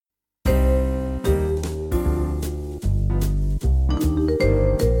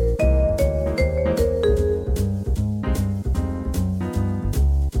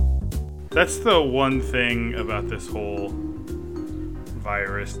That's the one thing about this whole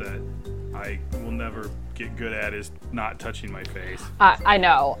virus that I will never get good at is not touching my face. I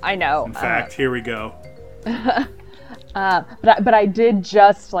know. In fact, here we go. But I did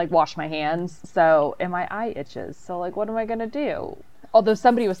just wash my hands, so and my eye itches. So what am I gonna do? Although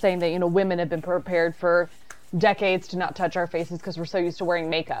somebody was saying that women have been prepared for decades to not touch our faces because we're so used to wearing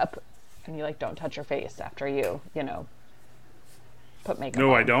makeup, and you don't touch your face after you put makeup.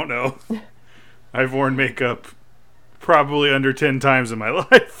 No, on. I don't know. I've worn makeup probably under 10 times in my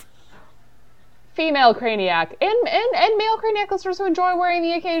life. Female Craniac and male Craniac listeners who enjoy wearing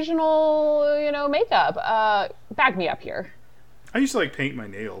the occasional, makeup. Back me up here. I used to paint my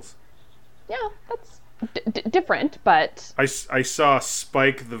nails. Yeah, that's different, but... I saw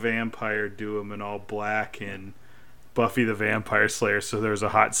Spike the Vampire do them in all black in Buffy the Vampire Slayer, so there was a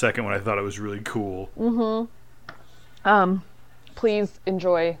hot second when I thought it was really cool. Mm-hmm. Please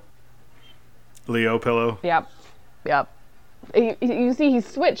enjoy. Leo Pillow? Yep. You see, he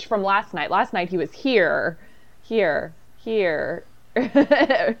switched from last night. Last night he was here. He's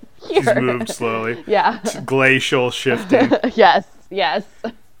moved slowly. Yeah. Glacial shifting. Yes. Yeah,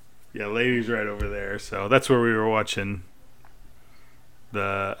 Lady's right over there. So that's where we were watching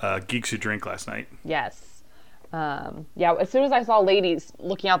the Geeks Who Drink last night. Yes. Yeah, as soon as I saw Ladies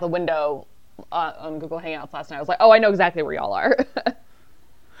looking out the window on Google Hangouts last night, I was like, oh, I know exactly where y'all are.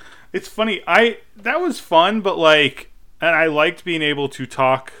 It's funny. That was fun, but and I liked being able to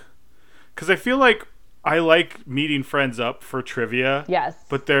talk because I feel like I like meeting friends up for trivia. Yes.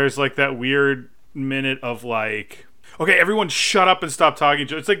 But there's that weird minute of okay, everyone shut up and stop talking to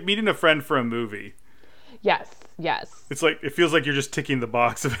each other. It's like meeting a friend for a movie. Yes. It's it feels like you're just ticking the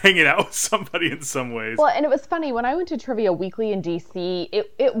box of hanging out with somebody in some ways. Well, and it was funny when I went to Trivia Weekly in DC.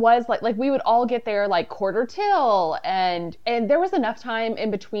 It was like we would all get there quarter till, and there was enough time in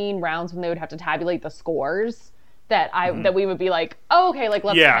between rounds when they would have to tabulate the scores that that we would be let's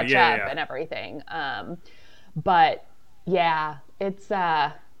catch up and everything. But yeah, it's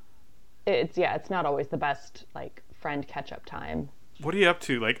not always the best friend catch up time. What are you up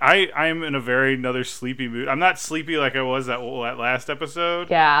to? I'm in another sleepy mood. I'm not sleepy like I was that last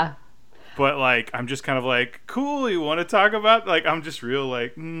episode. Yeah. But I'm just kind of cool. You want to talk about? I'm just real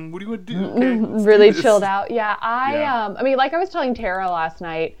what do you want to do? Okay, really chilled out. Yeah. I mean, I was telling Tara last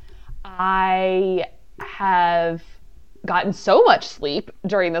night, I have gotten so much sleep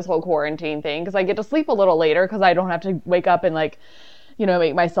during this whole quarantine thing because I get to sleep a little later because I don't have to wake up and make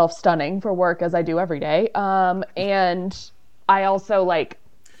myself stunning for work as I do every day. And I also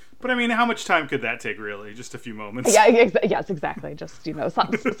But I mean, how much time could that take really? Just a few moments? Yeah, yes, exactly. Just,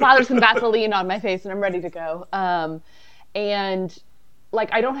 slather some Vaseline on my face and I'm ready to go. And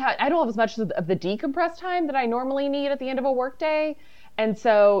I don't have as much of the decompressed time that I normally need at the end of a work day. And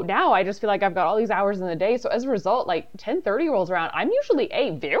so now I just feel like I've got all these hours in the day. So as a result, 10:30 rolls around, I'm usually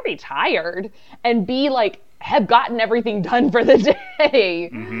A, very tired, and B, have gotten everything done for the day.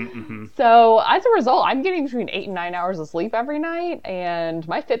 Mm-hmm. So as a result, I'm getting between 8 and 9 hours of sleep every night, and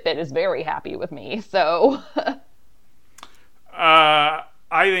my Fitbit is very happy with me. So I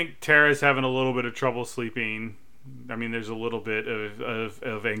think Tara's having a little bit of trouble sleeping. I mean, there's a little bit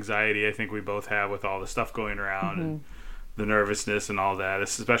of anxiety I think we both have with all the stuff going around and the nervousness and all that,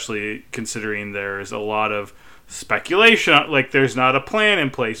 especially considering there's a lot of speculation. There's not a plan in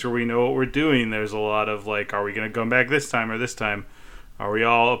place where we know what we're doing. There's a lot of are we going to come back this time or this time? Are we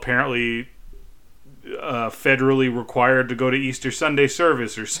all apparently federally required to go to Easter Sunday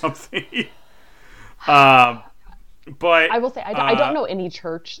service or something? But I will say I don't know any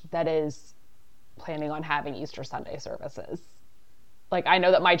church that is planning on having Easter Sunday services. I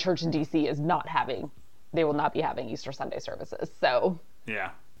know that my church in DC is not having. They will not be having Easter Sunday services. So yeah.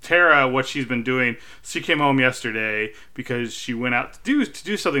 Tara, what she's been doing, she came home yesterday because she went out to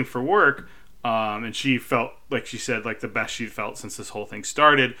do something for work, and she felt, she said, the best she'd felt since this whole thing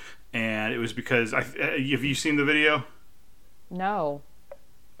started, and it was because, have you seen the video? No.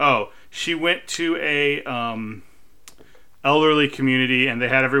 Oh, she went to a elderly community, and they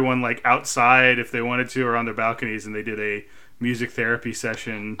had everyone, outside if they wanted to, or on their balconies, and they did a music therapy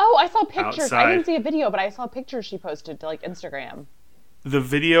session. Oh, I saw pictures. Outside. I didn't see a video, but I saw pictures she posted to Instagram. The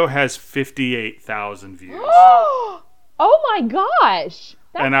video has 58,000 views. Oh my gosh!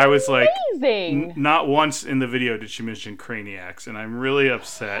 That's and I was amazing. Not once in the video did she mention Craniacs, and I'm really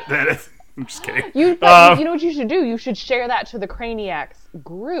upset that. I'm just kidding. You know what you should do? You should share that to the Craniacs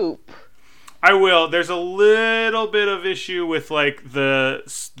group. I will. There's a little bit of issue with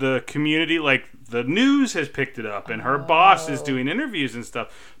the community. The news has picked it up, and her boss is doing interviews and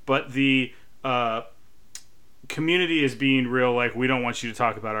stuff. But the Community is being real, like, we don't want you to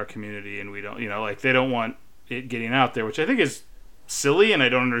talk about our community, and we don't, like, they don't want it getting out there, which I think is silly, and I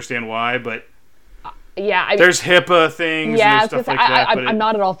don't understand why, but yeah, there's HIPAA things and stuff like that. I'm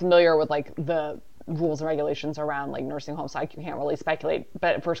not at all familiar with, like, the rules and regulations around, like, nursing homes, so I can't really speculate,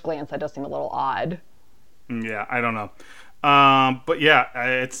 but at first glance, that does seem a little odd. Yeah, I don't know. But yeah,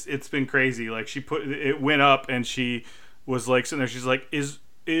 it's been crazy. Like, it went up, and she was like sitting there, she's like, is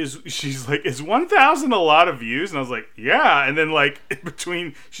 1,000 a lot of views? And I was like, yeah. And then, like, in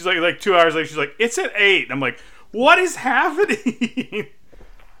between, she's like 2 hours later, she's like, it's at 8. And I'm like, what is happening?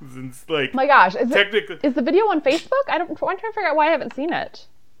 It's like, my gosh, is the video on Facebook? I'm trying to figure out why I haven't seen it.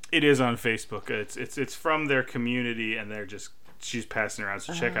 It is on Facebook. It's from their community, and she's passing around.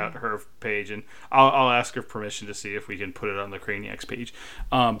 So check out her page, and I'll ask her permission to see if we can put it on the Craniacs page.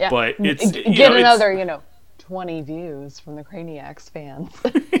 Yeah. But it's get another 20 views from the Craniacs fans.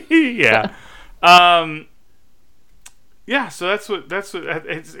 Yeah. Yeah, so that's what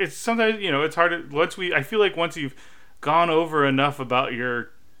it's sometimes, it's hard to, I feel like once you've gone over enough about your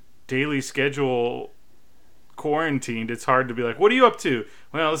daily schedule quarantined, it's hard to be like, what are you up to?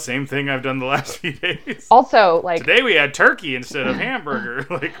 Well, the same thing I've done the last few days. Also, like, today we had turkey instead of hamburger.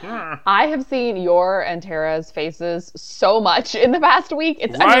 Like, I have seen your and Tara's faces so much in the past week.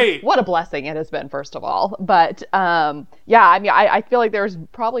 It's right. I mean, what a blessing it has been, first of all. But yeah, I mean, I feel like there's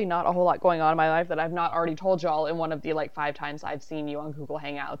probably not a whole lot going on in my life that I've not already told y'all in one of the, like, 5 times I've seen you on Google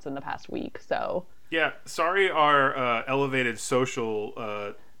Hangouts in the past week. So yeah, sorry our elevated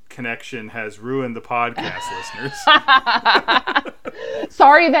social connection has ruined the podcast, listeners.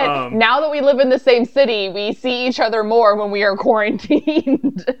 Sorry that now that we live in the same city, we see each other more when we are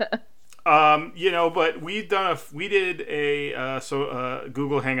quarantined. But we did a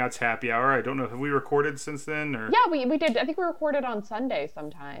Google Hangouts happy hour. I don't know, have we recorded since then? Or? Yeah, we did. I think we recorded on Sunday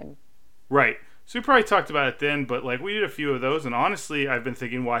sometime. Right. So we probably talked about it then, but, like, we did a few of those, and honestly, I've been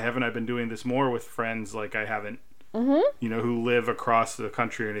thinking, why haven't I been doing this more with friends like I haven't, who live across the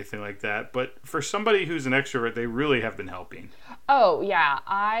country or anything like that. But for somebody who's an extrovert, they really have been helping. Oh, yeah.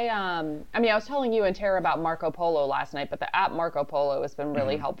 I was telling you and Tara about Marco Polo last night, but the app Marco Polo has been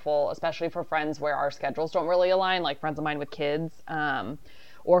really helpful, especially for friends where our schedules don't really align, like friends of mine with kids,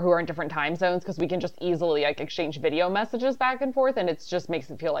 or who are in different time zones, because we can just easily, like, exchange video messages back and forth, and it just makes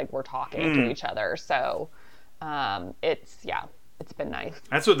it feel like we're talking to each other. So it's been nice.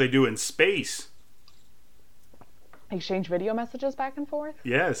 That's what they do in space. Exchange video messages back and forth?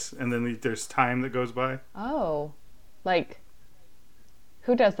 Yes, and then there's time that goes by. Oh, like,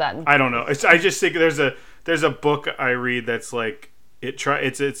 who does that? I don't know. I just think there's a book I read that's like, it's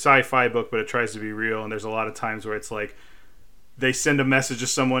a sci-fi book, but it tries to be real, and there's a lot of times where it's like, they send a message to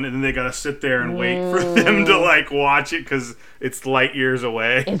someone, and then they gotta sit there and wait for them to, like, watch it because it's light years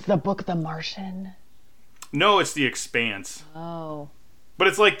away. Is the book The Martian? No, it's The Expanse. Oh. But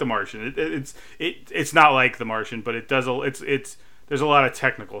it's like The Martian. It's not like The Martian, but it does. There's a lot of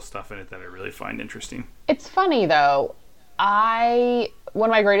technical stuff in it that I really find interesting. It's funny though. One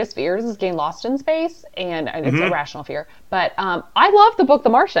of my greatest fears is getting lost in space, and it's a rational fear. But I love the book The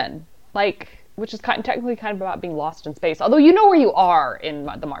Martian, which is technically kind of about being lost in space. Although you know where you are in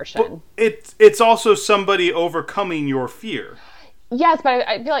The Martian. But it's also somebody overcoming your fear. Yes, but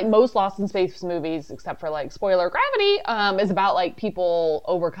I feel like most Lost in Space movies, except for, like, spoiler, Gravity, is about, like, people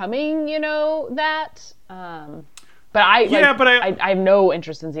overcoming, that. But I have no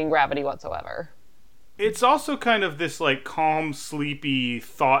interest in seeing Gravity whatsoever. It's also kind of this, like, calm, sleepy,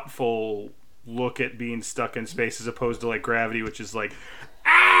 thoughtful look at being stuck in space as opposed to, like, Gravity, which is like,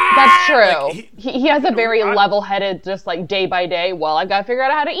 That's true. Like he has a very level-headed, just, like, day by day, well, I've got to figure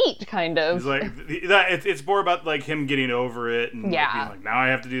out how to eat, kind of. It's like it's more about, like, him getting over it and, like, being like, now I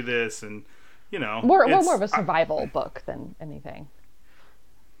have to do this, and, more of a survival book than anything.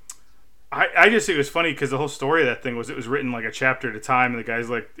 I just think it was funny because the whole story of that thing was it was written like a chapter at a time, and the guy's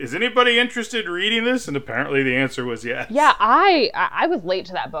like, is anybody interested in reading this? And apparently the answer was yes. Yeah, I was late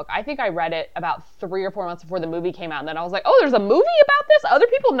to that book. I think I read it about 3 or 4 months before the movie came out, and then I was like, oh, there's a movie about this? Other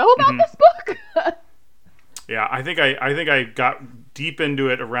people know about this book? Yeah, I think I got deep into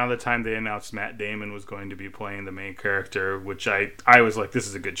it around the time they announced Matt Damon was going to be playing the main character, which I was like, this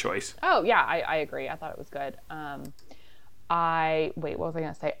is a good choice. Oh, yeah, I agree. I thought it was good. What was I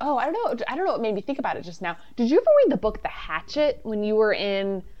going to say? Oh, I don't know what made me think about it just now. Did you ever read the book The Hatchet when you were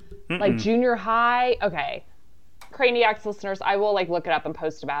in, like, junior high? Okay. Craniacs listeners, I will, like, look it up and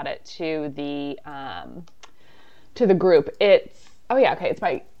post about it to the group. It's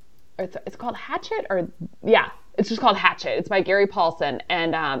called Hatchet, or, yeah, it's just called Hatchet. It's by Gary Paulson,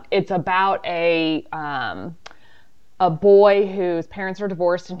 and it's about a a boy whose parents are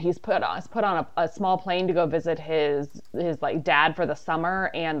divorced, and he's put on a small plane to go visit his like dad for the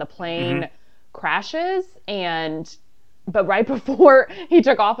summer, and the plane crashes, but right before he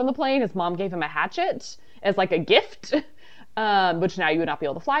took off in the plane, his mom gave him a hatchet as like a gift, which now you would not be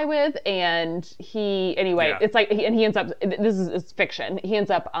able to fly with. And it's like, he ends up, this is fiction. He ends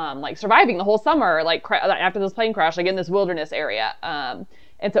up like surviving the whole summer, like after this plane crash, like in this wilderness area.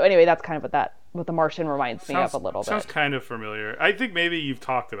 And so anyway, that's kind of what The Martian reminds me of a little bit. Sounds kind of familiar. I think maybe you've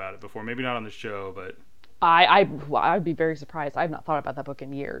talked about it before, maybe not on the show, but I'd be very surprised. I've not thought about that book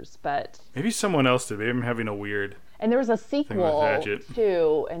in years, but maybe someone else did. Maybe I'm having a weird. And there was a sequel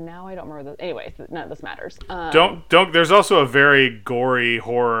too, and now I don't remember Anyway, none of this matters. Don't. There's also a very gory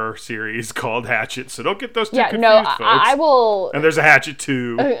horror series called Hatchet, so don't get those two confused, folks. I will. And there's a Hatchet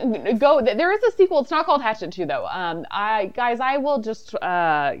 2. There is a sequel. It's not called Hatchet 2 though. I will just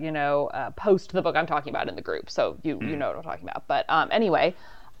post the book I'm talking about in the group, so you know what I'm talking about. But anyway.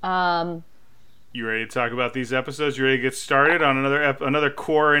 You ready to talk about these episodes? You ready to get started on another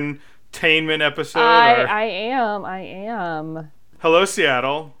quarantainment episode? I am. Hello,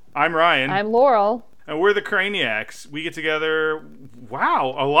 Seattle. I'm Ryan. I'm Laurel. And we're the Craniacs. We get together, a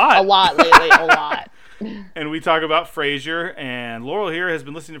lot. A lot lately, a lot. And we talk about Frasier. And Laurel here has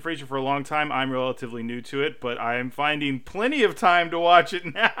been listening to Frasier for a long time. I'm relatively new to it, but I am finding plenty of time to watch it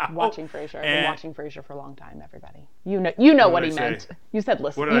now. Watching Frasier. I've been watching Frasier for a long time, everybody. You know what he meant. You said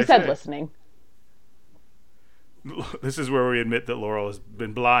listening. You said listening. This is where we admit that Laurel has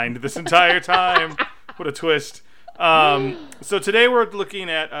been blind this entire time. What a twist. So today we're looking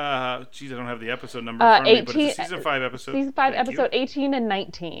at, I don't have the episode number in front of me, but it's a season 5 episode. Season 5, episode 18 and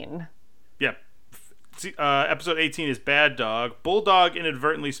 19. Yeah. Episode 18 is Bad Dog. Bulldog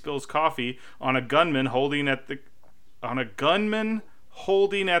inadvertently spills coffee on a gunman holding at the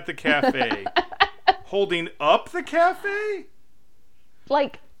cafe. Holding up the cafe?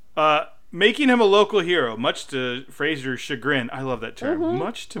 Like... making him a local hero, much to Frasier's chagrin. I love that term.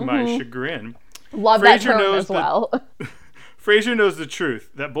 Much to my chagrin. Love that term as well. Frasier knows the truth,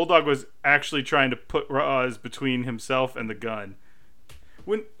 that Bulldog was actually trying to put Roz between himself and the gun.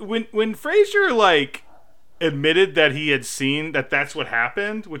 When Frasier, admitted that he had seen that's what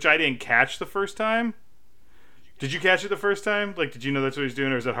happened, which I didn't catch the first time. Did you catch it the first time? Did you know that's what he's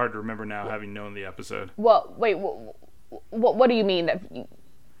doing, or is that hard to remember now, having known the episode? Well, wait, what do you mean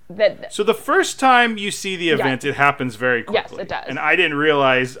So the first time you see the event, it happens very quickly. Yes, it does. And I didn't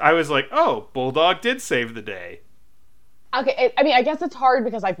realize. I was like, "Oh, Bulldog did save the day." Okay, I guess it's hard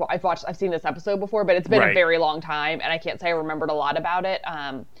because I've seen this episode before, but it's been a very long time, and I can't say I remembered a lot about it.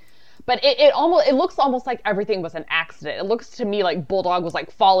 But it looks almost like everything was an accident. It looks to me like Bulldog was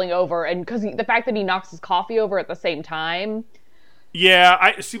falling over, and because the fact that he knocks his coffee over at the same time. Yeah,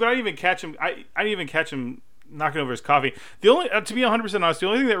 I didn't even catch him. I didn't even catch him knocking over his coffee. The only, to be 100% honest, the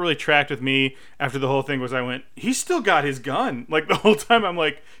only thing that really tracked with me after the whole thing was I went, he's still got his gun. The whole time I'm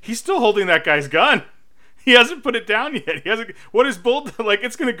like, he's still holding that guy's gun. He hasn't put it down yet. He hasn't. What is Bulldog?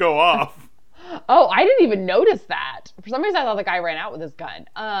 It's gonna go off. Oh, I didn't even notice that. For some reason, I thought the guy ran out with his gun.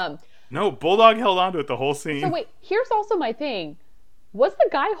 No, Bulldog held on to it the whole scene. So wait, here's also my thing. Was the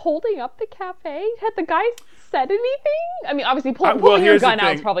guy holding up the cafe? Had the guy said anything? I mean, obviously, pulling your gun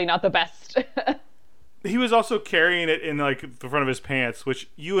out is probably not the best. He was also carrying it in the front of his pants, which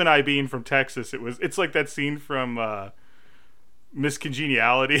you and I being from Texas, it's like that scene from Miss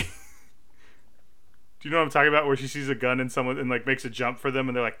Congeniality. Do you know what I'm talking about? Where she sees a gun in someone and makes a jump for them,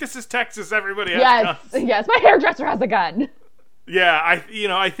 and they're like, "This is Texas. Everybody has guns." Yes, my hairdresser has a gun. Yeah,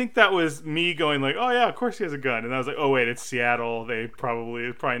 I think that was me going "Oh yeah, of course he has a gun," and I was like, "Oh wait, it's Seattle. It's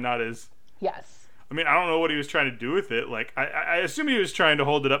probably not as." Yes. I mean, I don't know what he was trying to do with it. I assume he was trying to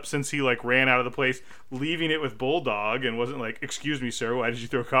hold it up since he ran out of the place, leaving it with Bulldog, and wasn't "Excuse me, sir, why did you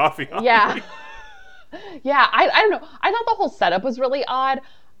throw coffee on me?" Yeah. I don't know. I thought the whole setup was really odd.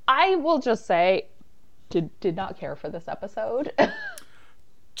 I will just say, did not care for this episode.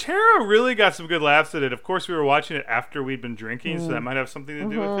 Tara really got some good laughs at it. Of course, we were watching it after we'd been drinking, so that might have something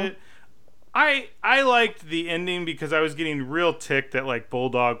to do with it. I liked the ending because I was getting real ticked that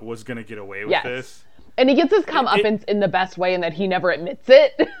Bulldog was going to get away with this. And he gets his comeuppance in the best way in that he never admits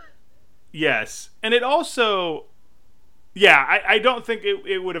it. Yes. And it also, I don't think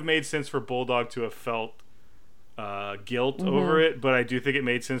it would have made sense for Bulldog to have felt guilt over it, but I do think it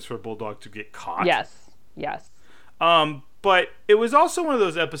made sense for Bulldog to get caught. Yes. But it was also one of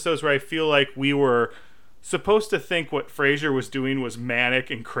those episodes where I feel like we were supposed to think what Frasier was doing was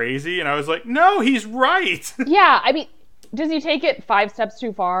manic and crazy, and I was like, no, he's right. Yeah, I mean, does he take it 5 steps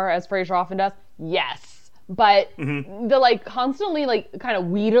too far, as Frasier often does? Yes. but the like constantly like kind of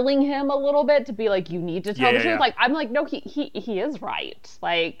wheedling him a little bit to be like, you need to tell the truth. Like, I'm like, no, he is right.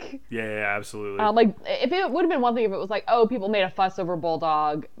 Like, yeah, absolutely. Like, if it would have been one thing if it was like, oh, people made a fuss over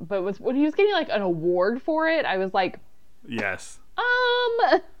Bulldog, but when he was getting like an award for it, I was like, yes.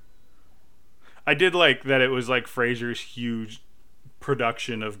 I did like that it was like Frasier's huge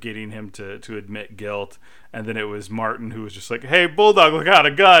production of getting him to admit guilt, and then it was Martin who was just like, hey, Bulldog, look out,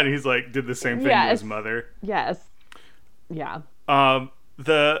 a gun. He's like, did the same thing to his mother. Yes. Yeah.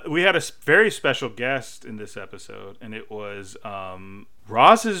 We had a very special guest in this episode, and it was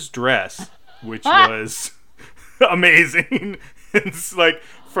Roz's dress, which was amazing. It's like,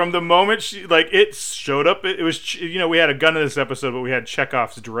 from the moment she, like, it showed up, it was, you know, we had a gun in this episode, but we had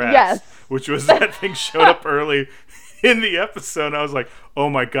Chekhov's dress, which was that thing showed up early in the episode. And I was like, oh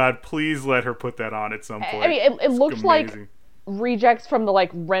my God, please let her put that on at some point. I mean, it looked like rejects from the,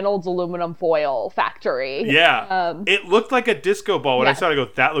 like, Reynolds aluminum foil factory. Yeah. It looked like a disco ball. When I saw it, I go,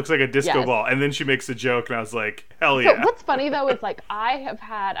 that looks like a disco ball. And then she makes a joke, and I was like, hell yeah. So what's funny, though, is, like, I've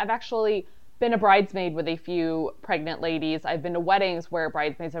actually been a bridesmaid with a few pregnant ladies. I've been to weddings where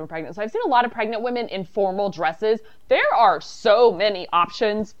bridesmaids have been pregnant. So I've seen a lot of pregnant women in formal dresses. There are so many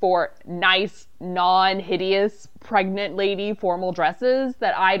options for nice, non-hideous pregnant lady formal dresses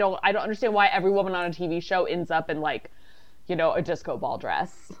that I don't understand why every woman on a TV show ends up in, like, you know, a disco ball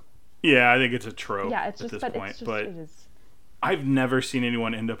dress. Yeah, I think it's a trope at this point. But it is. I've never seen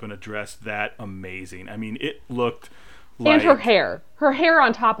anyone end up in a dress that amazing. I mean, it looked like... And her hair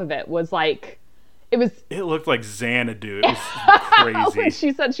on top of it was like, it looked like Xanadu. It was crazy. When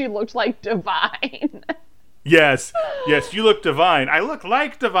she said she looked like Divine. Yes, you look divine. I look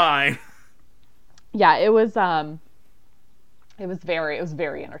like Divine. Yeah, it was very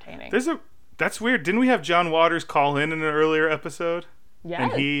entertaining. That's weird. Didn't we have John Waters call in an earlier episode? Yes.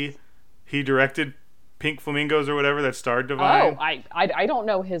 And he directed Pink Flamingos or whatever that starred Divine. Oh, I don't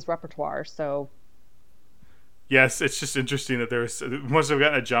know his repertoire, so... Yes, it's just interesting that must have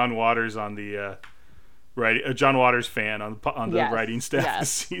gotten a John Waters on the a John Waters fan on the writing staff this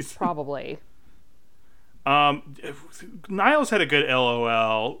season. Probably. Niles had a good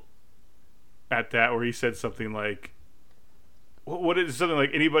LOL at that where he said something like, "What is something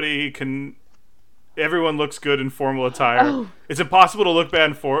like everyone looks good in formal attire. Oh. It's impossible to look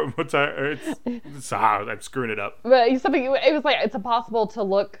bad in formal attire." I'm screwing it up. But it was like, it's impossible to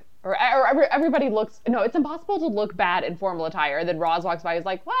look. Or everybody looks... No, it's impossible to look bad in formal attire. And then Roz walks by, he's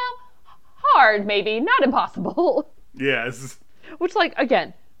like, well, hard, maybe, not impossible. Yes. Which, like,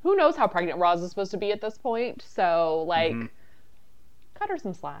 again, who knows how pregnant Roz is supposed to be at this point? So, like, cut her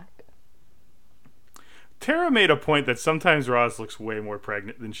some slack. Tara made a point that sometimes Roz looks way more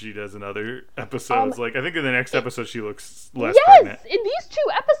pregnant than she does in other episodes. Like, I think in the next episode she looks less pregnant. Yes! In these two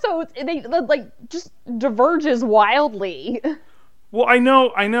episodes, they, like, just diverges wildly. Well, I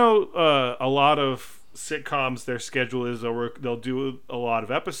know. A lot of sitcoms, their schedule is they'll do a lot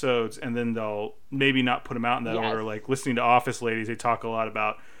of episodes, and then they'll maybe not put them out in that order. Like listening to Office Ladies, they talk a lot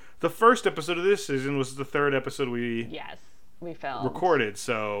about the first episode of this season was the third episode we filmed, recorded.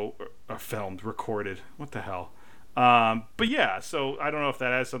 So recorded. What the hell? But yeah, so I don't know if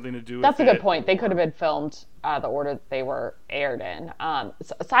that has something to do with it. That's a good point. They could have been filmed the order that they were aired in.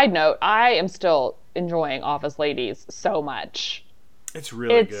 Side note, I am still enjoying Office Ladies so much. It's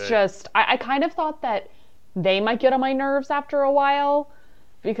really good. It's just, I kind of thought that they might get on my nerves after a while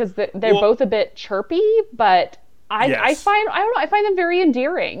because they're both a bit chirpy, but I find them very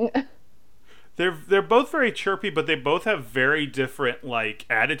endearing. They're both very chirpy, but they both have very different like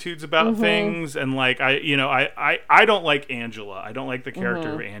attitudes about things. And like I don't like Angela. I don't like the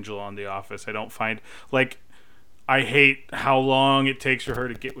character of Angela on The Office. I don't find I hate how long it takes for her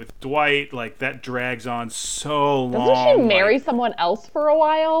to get with Dwight. Like, that drags on so long. Doesn't she marry someone else for a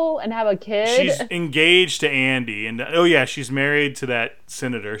while and have a kid? She's engaged to Andy. And she's married to that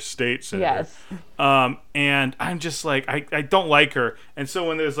state senator. Yes. And I'm just like, I don't like her. And so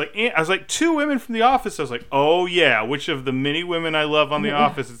when there's like, I was like, two women from The Office. I was like, oh yeah, which of the many women I love on The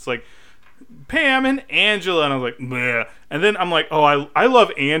Office? It's like Pam and Angela, and I was like, bleh. And then I'm like, oh, I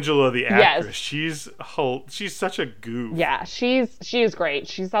love Angela the actress. Yes. She's such a goof. Yeah, she is great.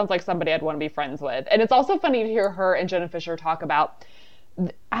 She sounds like somebody I'd want to be friends with. And it's also funny to hear her and Jenna Fischer talk about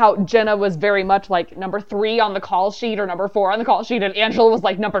how Jenna was very much like number 3 on the call sheet or number 4 on the call sheet, and Angela was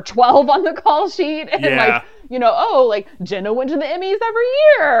like number 12 on the call sheet. And like, Jenna went to the Emmys every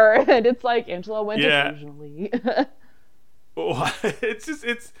year, and it's like Angela went occasionally.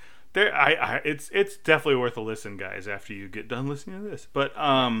 It's definitely worth a listen, guys, after you get done listening to this. But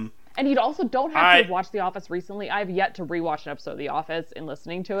and you also don't have to watch The Office recently. I've yet to rewatch an episode of The Office in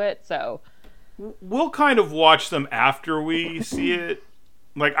listening to it, so we'll kind of watch them after we see it.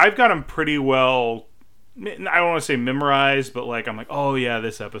 Like, I've got them pretty well, I don't want to say memorized, but like, I'm like, oh yeah,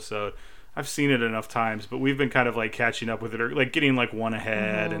 this episode. I've seen it enough times, but we've been kind of like catching up with it, or like getting like one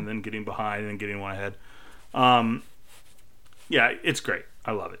ahead and then getting behind and then getting one ahead. Yeah, it's great.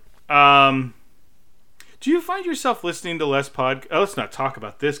 I love it. Do you find yourself listening to less let's not talk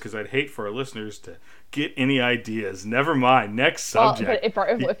about this because I'd hate for our listeners to get any ideas. Never mind. Next subject. But if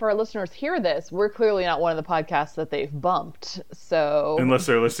our listeners hear this, we're clearly not one of the podcasts that they've bumped. So unless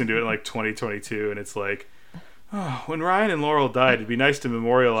they're listening to it in like 2022 and it's like, oh, when Ryan and Laurel died, it'd be nice to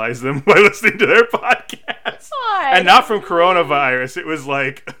memorialize them by listening to their podcast. God. And not from coronavirus. It was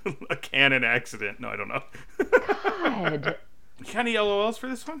like a canon accident. No, I don't know. God. Any LOLs for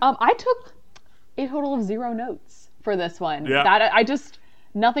this one? I took a total of 0 notes for this one. Yeah. That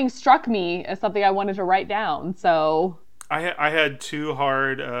nothing struck me as something I wanted to write down. So I had 2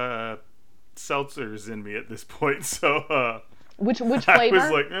 hard seltzers in me at this point. So which flavor? I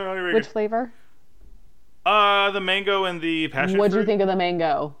was like, oh, which flavor? The mango and the passion fruit. What'd you think of the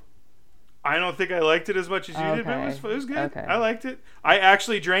mango? I don't think I liked it as much as you did, but it was good. Okay. I liked it. I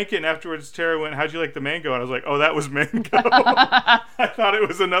actually drank it, and afterwards Tara went, how'd you like the mango? And I was like, oh, that was mango. I thought it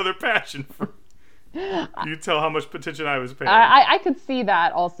was another passion fruit. You tell how much attention I was paying. I could see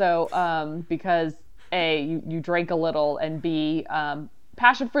that also because A, you drank a little, and B,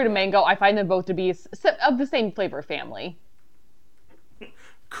 passion fruit and mango, I find them both to be of the same flavor family.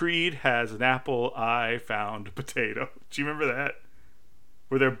 Creed has an apple, I found potato. Do you remember that?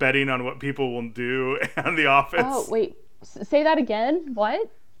 Where they're betting on what people will do on The Office. Oh, wait. Say that again? What?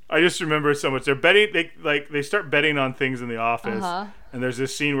 I just remember so much. They're betting. They start betting on things in The Office, and there's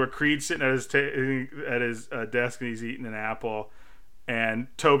this scene where Creed's sitting at his desk and he's eating an apple, and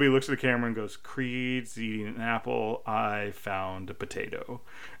Toby looks at the camera and goes, "Creed's eating an apple. I found a potato."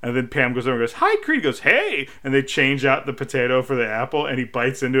 And then Pam goes over and goes, "Hi, Creed." He goes, "Hey," and they change out the potato for the apple, and he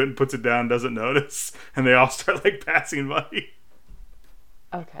bites into it and puts it down, and doesn't notice, and they all start like passing money.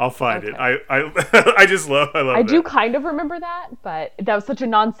 Okay. I'll find it. I just love. I do kind of remember that, but that was such a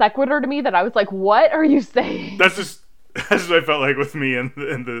non sequitur to me that I was like, "What are you saying?" That's what I felt like with me and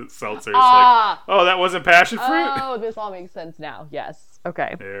the seltzers. Like, oh, that wasn't passion fruit. Oh, this all makes sense now. Yes.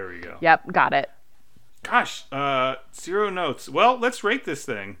 Okay. There we go. Yep, got it. Gosh, 0 notes. Well, let's rate this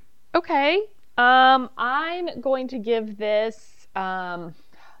thing. Okay. I'm going to give this, 4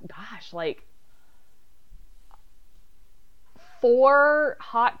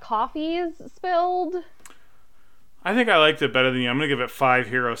 hot coffees spilled. I think I liked it better than you. I'm going to give it 5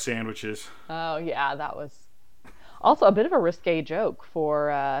 hero sandwiches. Oh, yeah, that was also a bit of a risque joke for,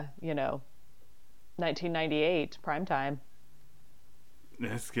 1998 primetime.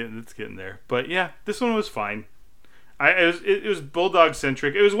 It's getting there. But yeah, this one was fine. It was Bulldog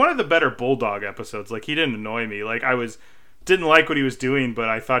centric. It was one of the better Bulldog episodes. Like, he didn't annoy me. Like, didn't like what he was doing, but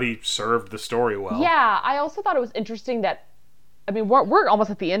I thought he served the story well. Yeah, I also thought it was interesting that, I mean, we're almost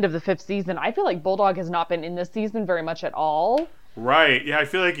at the end of the 5th season. I feel like Bulldog has not been in this season very much at all. Right. Yeah, I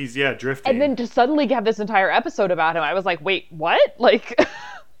feel like he's, drifting. And then to suddenly have this entire episode about him, I was like, wait, what? Like...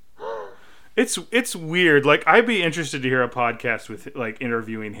 It's weird. Like, I'd be interested to hear a podcast with, like,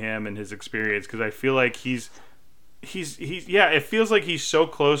 interviewing him and his experience, because I feel like he's it feels like he's so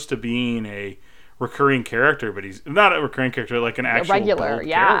close to being a recurring character, but he's not a recurring character, like an actual regular,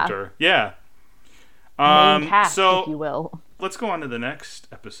 character. Yeah. Main cast, if you will. Let's go on to the next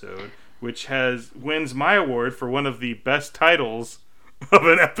episode, which wins my award for one of the best titles of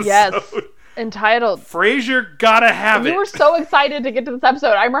an episode. Yes. Entitled Frasier Gotta Have It. You were so excited to get to this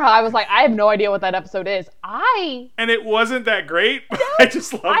episode. I remember how I was like, I have no idea what that episode is. And it wasn't that great, but I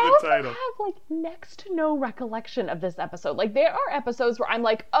just love the title. I have like next to no recollection of this episode. Like, there are episodes where I'm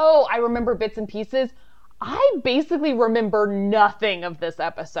like, oh, I remember bits and pieces. I basically remember nothing of this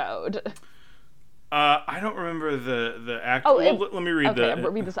episode. I don't remember the actor. Oh, let me read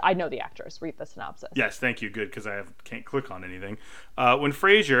read this. I know the actress. Read the synopsis. Yes, thank you. Good, because I can't click on anything. When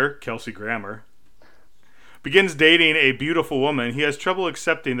Frasier, Kelsey Grammer, begins dating a beautiful woman, he has trouble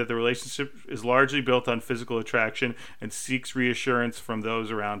accepting that the relationship is largely built on physical attraction and seeks reassurance from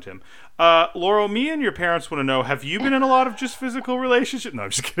those around him. Laurel, me and your parents want to know, have you been in a lot of just physical relationships? No, I'm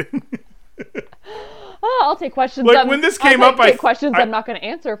just kidding. Oh, I'll take questions. Like, when this came up, questions I'm not going to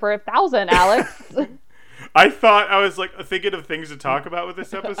answer for 1,000, Alex. I was like thinking of things to talk about with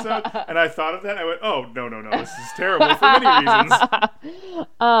this episode, and I thought of that. And I went, "Oh no, this is terrible for many reasons."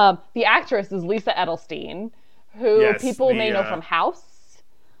 The actress is Lisa Edelstein, who people may know from House.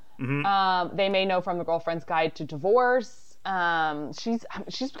 Mm-hmm. They may know from The Girlfriend's Guide to Divorce. She's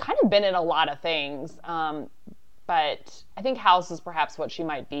kind of been in a lot of things, but I think House is perhaps what she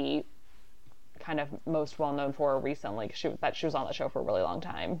might be kind of most well known for recently. She was on the show for a really long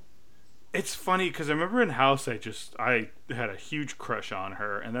time. It's funny because I remember in House, I had a huge crush on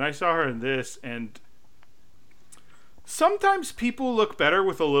her, and then I saw her in this, and sometimes people look better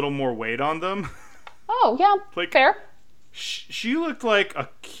with a little more weight on them. Oh yeah, like, fair. She looked like a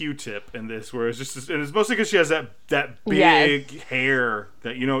Q-tip in this, where it's just, and it's mostly because she has that big hair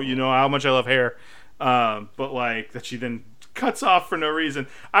that you know how much I love hair, but like that she then cuts off for no reason.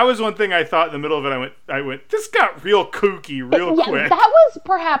 I was one thing I thought in the middle of it. I went. This got real kooky real quick. That was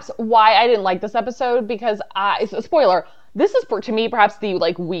perhaps why I didn't like this episode, because spoiler. This is, to me, perhaps the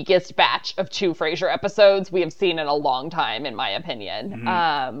weakest batch of 2 Frasier episodes we have seen in a long time, in my opinion.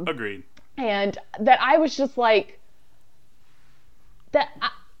 Mm-hmm. Agreed. And that I was just like, that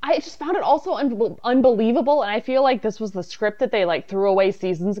I just found it also unbelievable, and I feel like this was the script that they threw away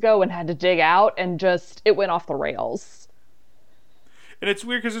seasons ago and had to dig out, and just it went off the rails. And it's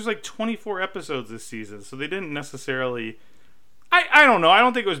weird because there's 24 episodes this season, so they didn't necessarily. I don't know. I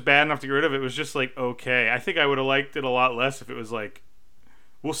don't think it was bad enough to get rid of it. It was just okay. I think I would have liked it a lot less if it was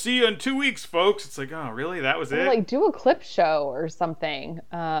we'll see you in 2 weeks, folks. It's oh, really? That was it? Do a clip show or something.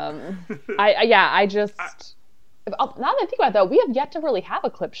 Now that I think about it, though, we have yet to really have a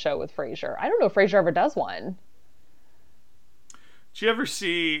clip show with Frasier. I don't know if Frasier ever does one. Did you ever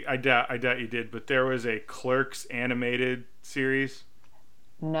see, I doubt you did, but there was a Clerks animated series?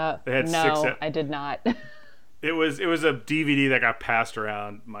 No, they had I did not. It was a DVD that got passed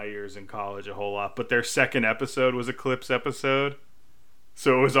around my years in college a whole lot, but their second episode was a clips episode.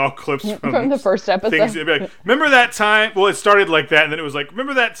 So it was all clips from the first episode. Things, remember that time? Well, it started like that, and then it was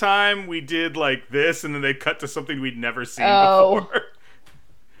remember that time we did this, and then they cut to something we'd never seen before.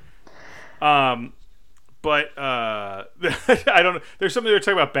 But I don't know. There's something they were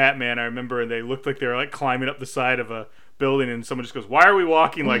talking about Batman, I remember, and they looked like they were climbing up the side of a building, and someone just goes, "Why are we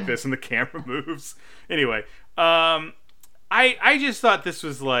walking like this?" And the camera moves. Anyway, I just thought this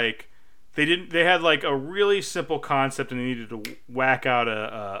was they had a really simple concept, and they needed to whack out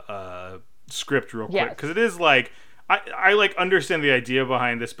a script real quick, because it is I understand the idea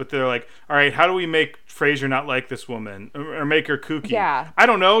behind this, but they're all right, how do we make Frasier not like this woman or make her kooky? Yeah. I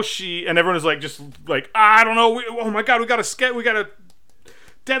don't know. And everyone is I don't know. Oh my God, we got a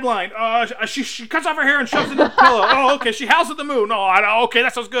deadline. She cuts off her hair and shoves it in the pillow. Oh, okay. She howls at the moon. Oh, okay,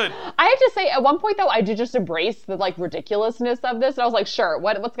 that sounds good. I have to say, at one point though, I did just embrace the ridiculousness of this, and I was sure,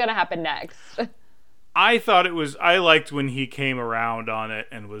 what's gonna happen next? I thought I liked when he came around on it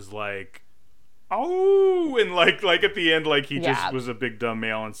and was oh, and at the end, he just was a big dumb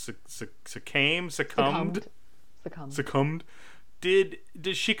male and succumbed. Did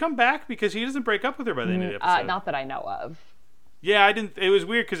she come back? Because he doesn't break up with her by the end of the episode. Not that I know of. Yeah, I didn't. It was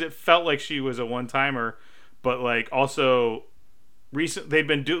weird because it felt like she was a one-timer, but also recent. They'd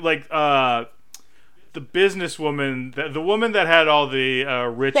been the businesswoman, the woman that had all the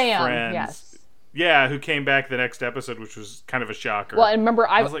rich Sam, friends. Yes. Yeah, who came back the next episode, which was kind of a shocker. Well, and remember,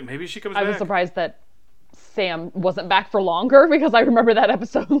 I was maybe she comes back. I was surprised that Sam wasn't back for longer, because I remember that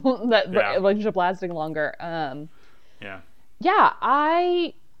episode, relationship lasting longer. Yeah. Yeah,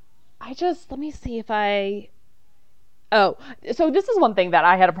 I just, let me see if Oh, so this is one thing that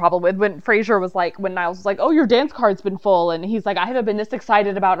I had a problem with when Frasier was when Niles was oh, your dance card's been full, and he's I haven't been this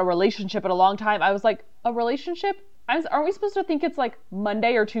excited about a relationship in a long time. I was a relationship? Aren't we supposed to think it's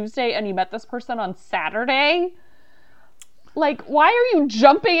Monday or Tuesday and you met this person on Saturday? Why are you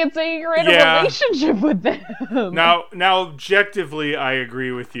jumping and saying you're in a relationship with them? Now, objectively, I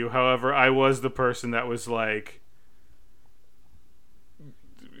agree with you. However, I was the person that was let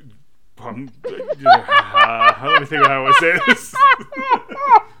me think of how I would say this.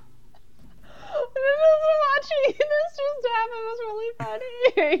 Watching this just happen was really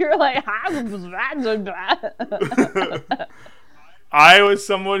funny. You're I was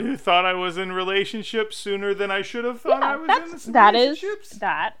someone who thought I was in relationships sooner than I should have thought I was in relationships.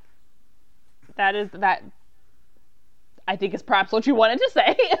 That I think is perhaps what you wanted to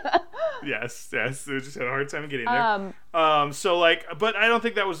say. Yes. I just had a hard time getting there. But I don't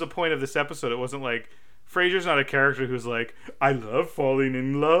think that was the point of this episode. It wasn't Frasier's not a character who's I love falling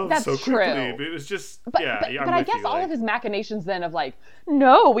in love so quickly. True. It was just, but I guess all of his machinations then of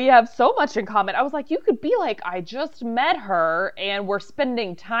no, we have so much in common. I was you could be I just met her and we're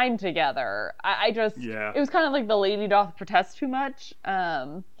spending time together. It was kind of the lady doth protest too much.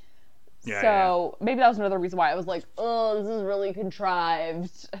 Maybe that was another reason why I was oh, this is really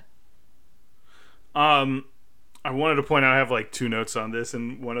contrived. I wanted to point out, I have 2 notes on this,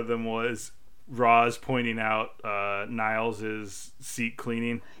 and one of them was Roz pointing out Niles' seat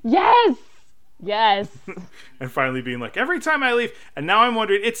cleaning. Yes! Yes. And finally being like, every time I leave. And now I'm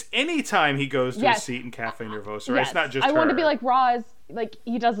wondering, it's any time he goes to a seat in Cafe Nervosa, right? Yes. It's not just I her. want to be like Roz. Like,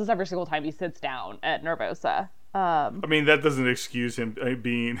 he does this every single time he sits down at Nervosa. I mean, that doesn't excuse him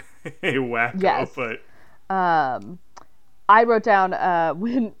being a wacko, yes. but... I wrote down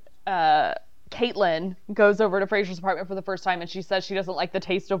when Caitlin goes over to Frasier's apartment for the first time and she says she doesn't like the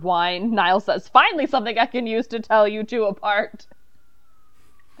taste of wine. Niall says, finally something I can use to tell you two apart.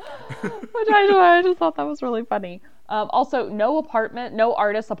 Which I just thought that was really funny. Also, no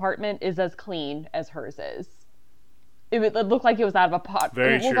artist's apartment is as clean as hers is. It looked like it was out of a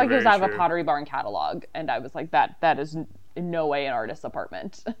Pottery Barn catalog, and I was like, that is in no way an artist's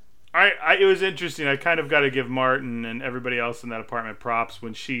apartment. It was interesting. I kind of got to give Martin and everybody else in that apartment props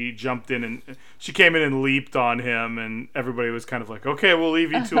when she jumped in and she came in and leaped on him, and everybody was kind of like, okay, we'll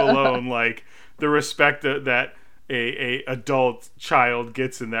leave you two alone. Like, the respect that a adult child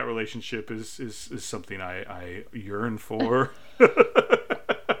gets in that relationship is something I yearn for.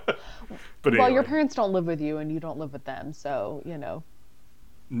 But well, anyway. your parents don't live with you and you don't live with them, so, you know.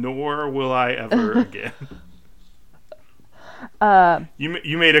 Nor will I ever again.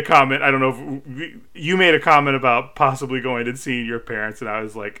 You made a comment. I don't know if you made a comment about possibly going and seeing your parents, and I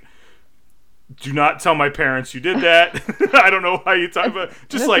was like, do not tell my parents you did that. I don't know why you talk about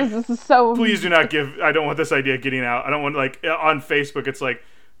just this is so... Please do not give. I don't want this idea getting out. I don't want, like, on Facebook. It's like,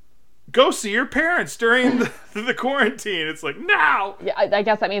 go see your parents during the quarantine. It's like, no. Yeah, I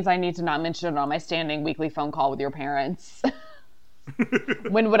guess that means I need to not mention it on my standing weekly phone call with your parents.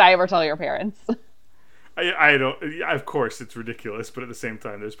 When would I ever tell your parents? I don't. Of course, it's ridiculous, but at the same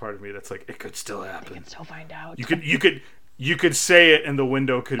time, there's part of me that's like, it could still happen. You can still find out. You could say it, and the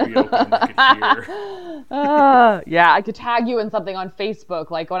window could be open. And you could hear. Yeah, I could tag you in something on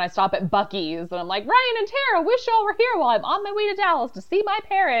Facebook, like when I stop at Buc-ee's, and I'm like, Ryan and Tara, wish y'all were here while I'm on my way to Dallas to see my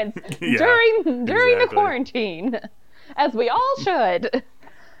parents during the quarantine, as we all should.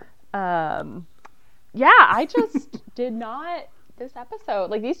 Yeah, I just did not. This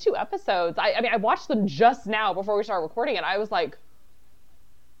episode, like these two episodes, I mean, I watched them just now before we started recording, and I was like,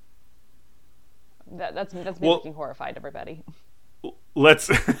 that's me looking horrified, everybody.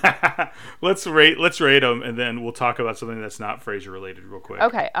 Let's rate them, and then we'll talk about something that's not Frasier related real quick.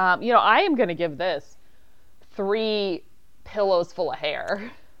 Okay. I am gonna give this 3 pillows full of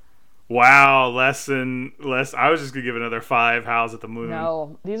hair. Wow, less. I was just gonna give another 5 Howls at the Moon.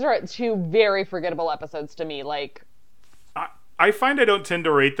 No, these are 2 very forgettable episodes to me. Like, I find I don't tend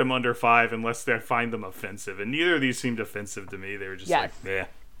to rate them under 5 unless I find them offensive, and neither of these seemed offensive to me. They were just like, meh.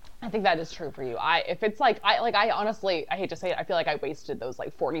 I think that is true for you. If it's like, I honestly, I hate to say it, I feel like I wasted those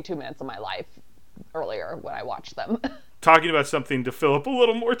like 42 minutes of my life earlier when I watched them. Talking about something to fill up a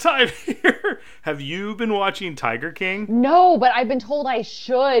little more time here. Have you been watching Tiger King? No, but I've been told I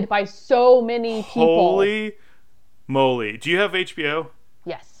should by so many people. Holy moly. Do you have HBO?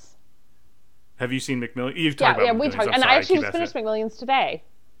 Yes. Have you seen McMillions? You've talked about McMillions. We talked, and I actually just finished McMillions today.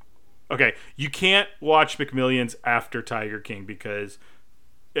 Okay, you can't watch McMillions after Tiger King because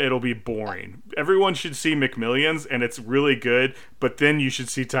it'll be boring. Everyone should see McMillions, and it's really good, but then you should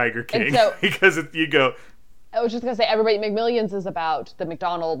see Tiger King because you go... I was just going to say, everybody, McMillions is about the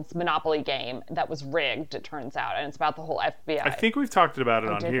McDonald's Monopoly game that was rigged, it turns out, and it's about the whole FBI. I think we've talked about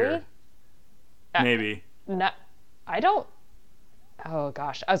it on here. Maybe. No, I don't... Oh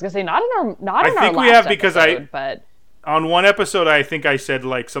gosh, I was gonna say not in our I think we have because but on one episode I think I said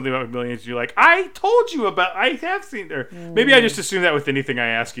like something about McMillions. You're like, I told you about. I have seen there. Maybe I just assume that with anything I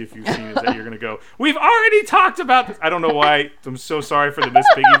ask you if you've seen is that you're gonna go. We've already talked about this. I don't know why. I'm so sorry for the Miss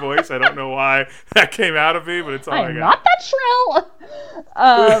Piggy voice. I don't know why that came out of me, but it's all I got. Not that shrill.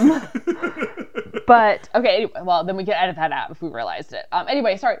 But okay. Anyway, well, then we can edit that out if we realized it.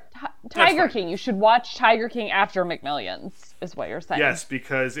 Anyway, sorry. Tiger King. You should watch Tiger King after McMillions. Is what you're saying. Yes,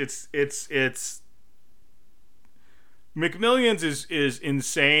 because it's McMillions is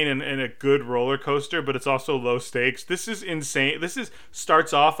insane and a good roller coaster, but it's also low stakes. This is insane.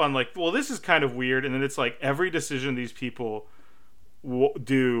 Starts off on like, well, this is kind of weird, and then it's like every decision these people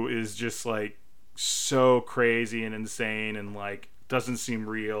do is just like so crazy and insane and like doesn't seem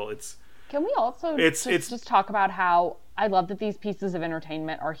real. Can we also just talk about how I love that these pieces of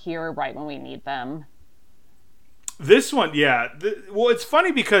entertainment are here right when we need them? This one, yeah. Well, it's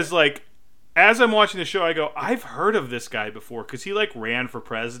funny because, like, as I'm watching the show, I go, I've heard of this guy before because he, like, ran for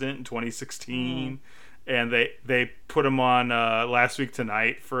president in 2016, and they put him on Last Week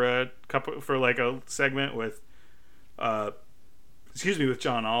Tonight for a segment with, with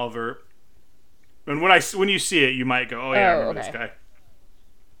John Oliver. And when you see it, you might go, oh yeah, I remember this guy.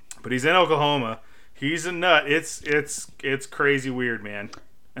 But he's in Oklahoma. He's a nut. It's crazy weird, man.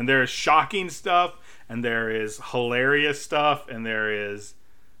 And there is shocking stuff, and there is hilarious stuff, and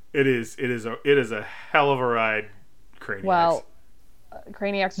it is a hell of a ride, Craniacs. Well,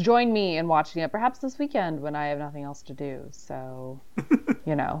 Craniacs, join me in watching it, perhaps this weekend when I have nothing else to do. So,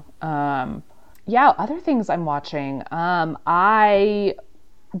 other things I'm watching. I've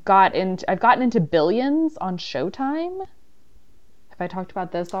gotten into Billions on Showtime. Have I talked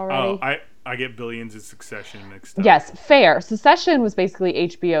about this already? Oh, I get Billions and Succession mixed up. Yes, fair. Succession was basically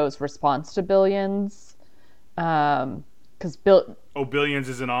HBO's response to Billions. Because Billions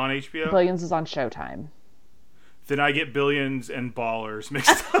isn't on HBO? Billions is on Showtime. Then I get Billions and Ballers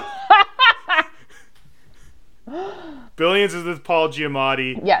mixed up. Billions is with Paul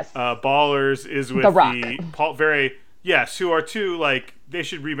Giamatti. Yes. Ballers is with The Rock. who are two, like, they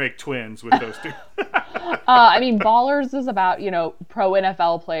should remake Twins with those two. Ballers is about,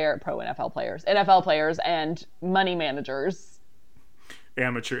 NFL players and money managers.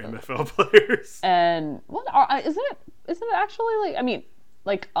 Amateur NFL players. And isn't it actually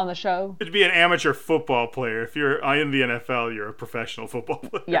like on the show? It'd be an amateur football player. If you're in the NFL, you're a professional football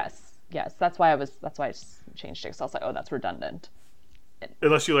player. Yes. That's why I just changed it. So I was like, oh, that's redundant.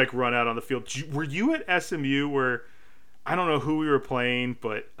 Unless you like run out on the field. Were you at SMU where, I don't know who we were playing,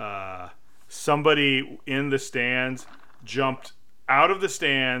 but somebody in the stands jumped out of the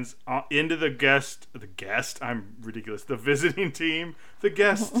stands into the visiting team, the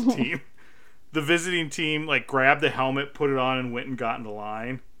guest team. The visiting team like grabbed the helmet, put it on, and went and got in the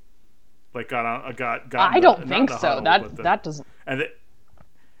line. Like got. I don't think so. Huddle, that doesn't.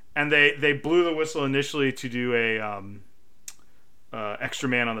 And they blew the whistle initially to do a extra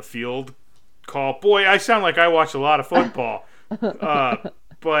man on the field call. Boy, I sound like I watch a lot of football.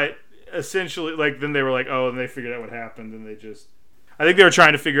 But essentially, like, then they were like, oh, and they figured out what happened, and I think they were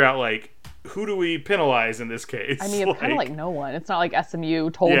trying to figure out, like, who do we penalize in this case? I mean, it's kind of like no one. It's not like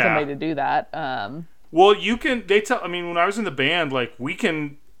SMU told somebody to do that. Well, when I was in the band, like, we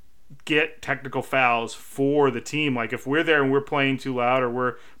can get technical fouls for the team. Like, if we're there and we're playing too loud or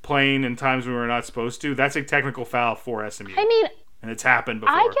we're playing in times when we're not supposed to, that's a technical foul for SMU. I mean, and it's happened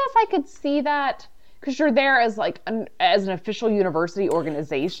before. I guess I could see that because you're there as like as an official university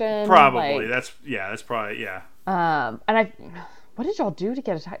organization. Probably. That's probably. What did y'all do to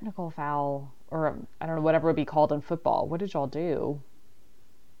get a technical foul, or I don't know, whatever it would be called in football? What did y'all do?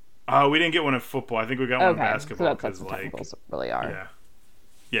 We didn't get one in football. I think we got one in basketball. So that's what technicals really are.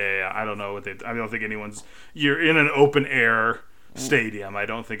 Yeah. I don't know what I don't think anyone's. You're in an open air stadium. I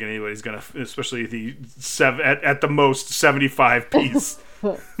don't think anybody's gonna, especially at the most 75-piece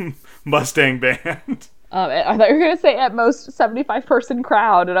Mustang band. I thought you were gonna say at most 75-person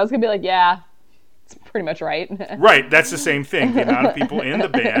crowd, and I was gonna be like, yeah. Pretty much right. Right, that's the same thing. The amount of people in the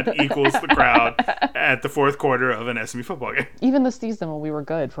band equals the crowd at the fourth quarter of an SMU football game. Even this season when we were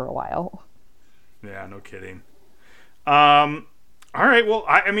good for a while. Yeah, no kidding. All right, well,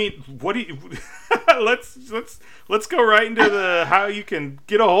 I mean, what do you? let's go right into the how you can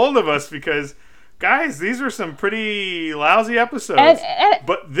get a hold of us, because guys, these were some pretty lousy episodes,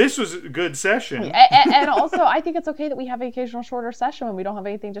 but this was a good session. And also, I think it's okay that we have an occasional shorter session when we don't have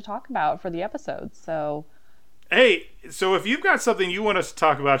anything to talk about for the episodes. So, hey, so if you've got something you want us to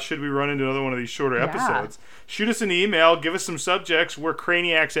talk about, should we run into another one of these shorter episodes, shoot us an email, give us some subjects. We're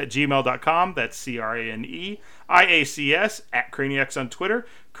craniacs@gmail.com. That's CRANEIACS @Craniacs on Twitter.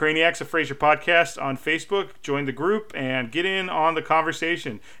 Craniacs, a Frasier podcast on Facebook. Join the group and get in on the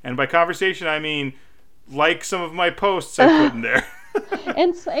conversation. And by conversation, I mean like some of my posts I put in there.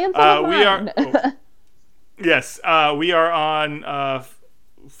 and some of mine. We are on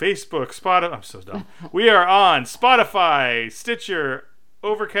Facebook, Spotify. I'm so dumb. We are on Spotify, Stitcher,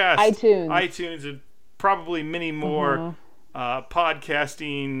 Overcast, iTunes, and probably many more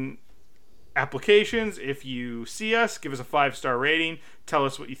podcasting applications. If you see us, give us a 5-star rating. Tell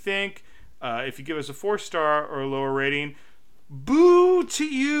us what you think. If you give us a 4-star or a lower rating, boo to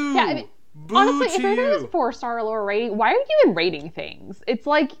you. Yeah, I mean, honestly, if you're giving us 4-star or lower rating, why are you even rating things? It's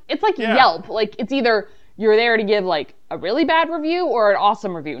like Yelp. Like, it's either you're there to give like a really bad review or an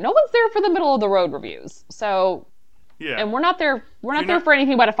awesome review. No one's there for the middle of the road reviews. So, and we're not there for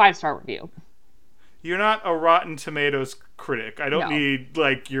anything but a 5-star review. You're not a Rotten Tomatoes critic. I don't need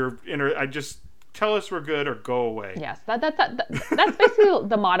like your inner. I just tell us we're good or go away. Yes, that's basically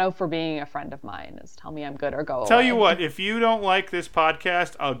the motto for being a friend of mine is tell me I'm good or go away. Tell you what, if you don't like this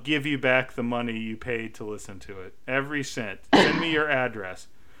podcast, I'll give you back the money you paid to listen to it. Every cent. Send me your address.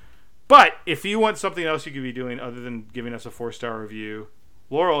 But if you want something else you could be doing other than giving us a 4-star review,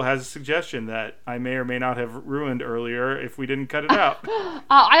 Laurel has a suggestion that I may or may not have ruined earlier if we didn't cut it out.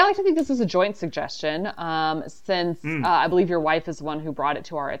 I like to think this is a joint suggestion, since I believe your wife is the one who brought it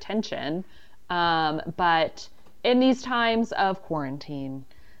to our attention. But in these times of quarantine,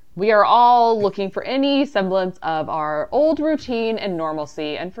 we are all looking for any semblance of our old routine and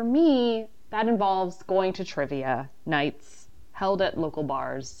normalcy. And for me, that involves going to trivia nights held at local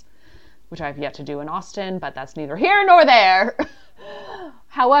bars, which I've yet to do in Austin, but that's neither here nor there.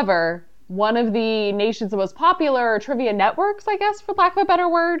 However, one of the nation's most popular trivia networks, I guess, for lack of a better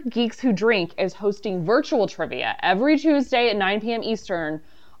word, Geeks Who Drink, is hosting virtual trivia every Tuesday at 9 p.m. Eastern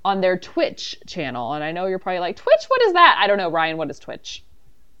on their Twitch channel. And I know you're probably like, Twitch? What is that? I don't know, Ryan, what is Twitch?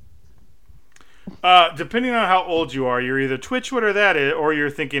 Depending on how old you are, you're either Twitch what or that is, or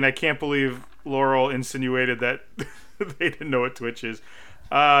you're thinking, I can't believe Laurel insinuated that they didn't know what Twitch is.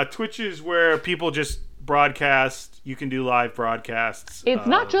 Twitch is where people just broadcast. You can do live broadcasts. It's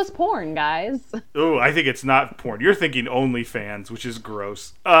not just porn, guys. Oh, I think it's not porn. You're thinking OnlyFans, which is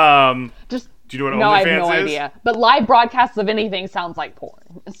gross. Do you know what OnlyFans is? No, I have no idea. But live broadcasts of anything sounds like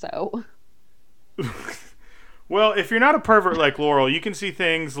porn. So. Well, if you're not a pervert like Laurel, you can see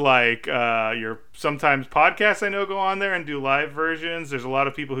things like sometimes podcasts I know go on there and do live versions. There's a lot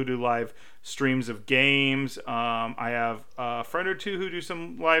of people who do live streams of games. I have a friend or two who do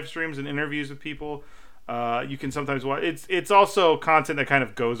some live streams and interviews with people. You can sometimes watch. It's also content that kind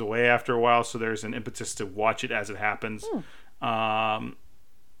of goes away after a while, so there's an impetus to watch it as it happens. I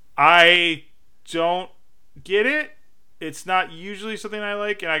don't get it. It's not usually something I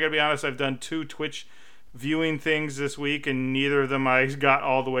like, and I gotta be honest, I've done 2 Twitch viewing things this week, and neither of them I got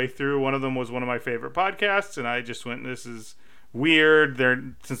all the way through. One of them was one of my favorite podcasts, and I just went, this is weird.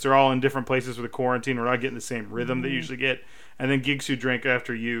 Since they're all in different places with the quarantine, we're not getting the same rhythm they usually get. And then Geeks Who Drink,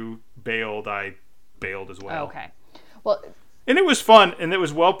 after you bailed, I bailed as well. Okay. Well, and it was fun, and it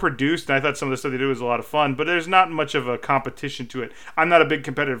was well produced, and I thought some of the stuff they did was a lot of fun, but there's not much of a competition to it. I'm not a big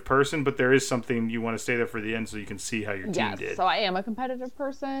competitive person, but there is something you want to stay there for the end so you can see how your team did. So I am a competitive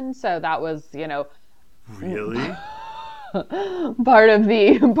person, so that was, Really? part of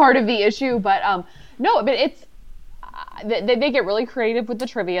the issue, but no, but it's they get really creative with the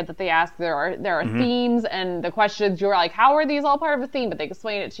trivia that they ask. There are themes and the questions. You're like, how are these all part of a theme? But they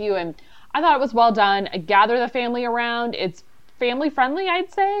explain it to you, and I thought it was well done. Gather the family around. It's family friendly,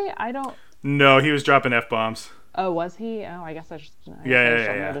 I'd say. No, he was dropping F-bombs. Oh, was he? Oh, I guess I just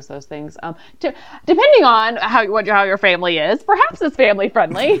notice those things. Depending on how your family is, perhaps it's family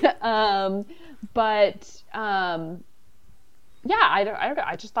friendly. I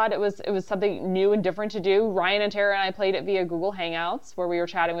just thought it was something new and different to do. Ryan and Tara and I played it via Google Hangouts, where we were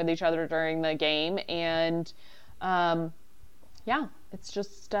chatting with each other during the game, and it's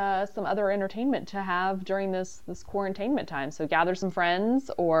just some other entertainment to have during this quarantainment time. So gather some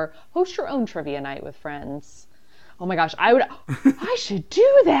friends or host your own trivia night with friends. Oh my gosh, I should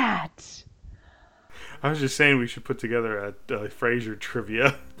do that. I was just saying we should put together a Frasier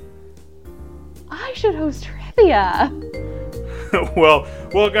trivia. I should host trivia. well,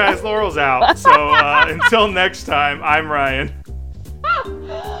 guys, Laurel's out. So until next time, I'm Ryan. I'm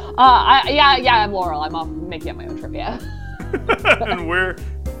Laurel. I'm off making up my own trivia. And we're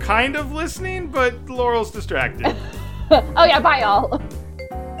kind of listening, but Laurel's distracted. Oh yeah, bye y'all.